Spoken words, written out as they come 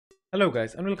Hello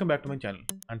guys and welcome back to my channel,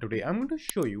 and today I'm going to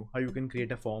show you how you can create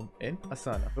a form in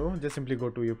Asana. So just simply go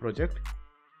to your project,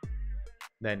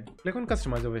 then click on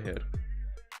customize over here,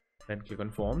 then click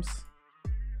on forms.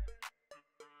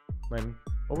 Then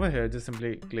over here just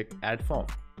simply click add form.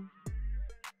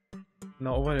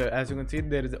 Now over here, as you can see,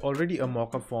 there is already a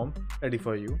mock-up form ready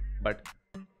for you, but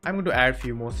I'm going to add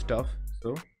few more stuff.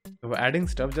 So for adding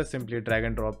stuff, just simply drag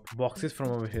and drop boxes from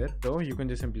over here. So you can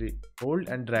just simply hold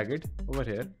and drag it over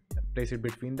here, place it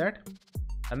between that,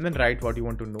 and then write what you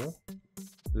want to know.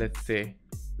 Let's say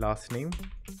last name.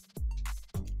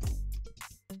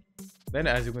 Then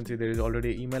as you can see, there is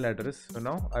already email address. So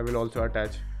now I will also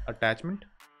attach attachment.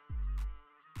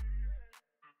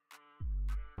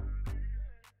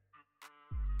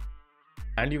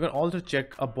 And you can also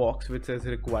check a box which says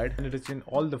required, and it is in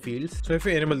all the fields. So if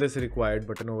you enable this required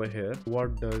button over here,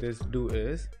 what does this do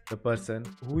is the person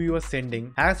who you are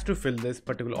sending has to fill this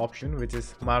particular option which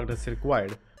is marked as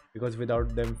required, because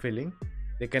without them filling,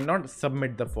 they cannot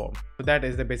submit the form. So that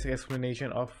is the basic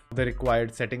explanation of the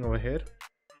required setting over here.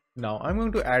 Now I'm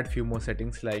going to add few more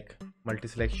settings like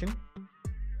multi-selection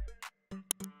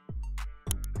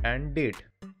and date.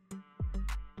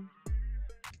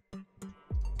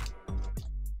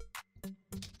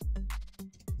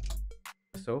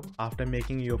 So after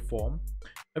making your form,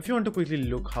 if you want to quickly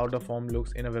look how the form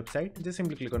looks in a website, just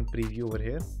simply click on preview over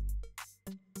here,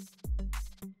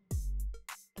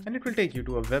 and it will take you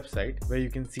to a website where you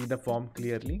can see the form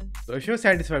clearly. So if you're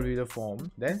satisfied with the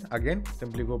form, then again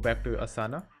simply go back to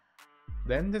Asana,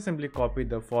 then just simply copy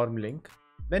the form link.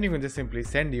 Then you can just simply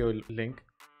send your link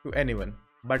to anyone,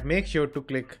 but make sure to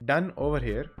click done over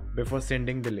here before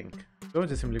sending the link. So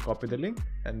just simply copy the link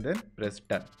and then press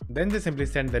done. Then just simply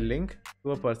send the link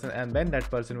to a person, and then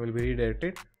that person will be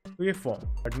redirected to your form.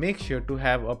 But make sure to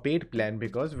have a paid plan,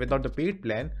 because without the paid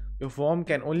plan, your form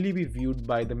can only be viewed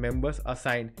by the members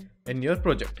assigned in your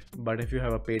project. But if you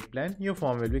have a paid plan, your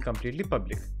form will be completely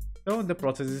public. So the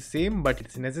process is same, but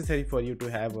it's necessary for you to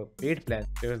have a paid plan,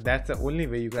 because that's the only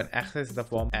way you can access the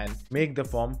form and make the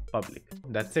form public.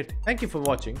 That's it. Thank you for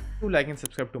watching. Do like and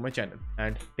subscribe to my channel,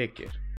 and take care.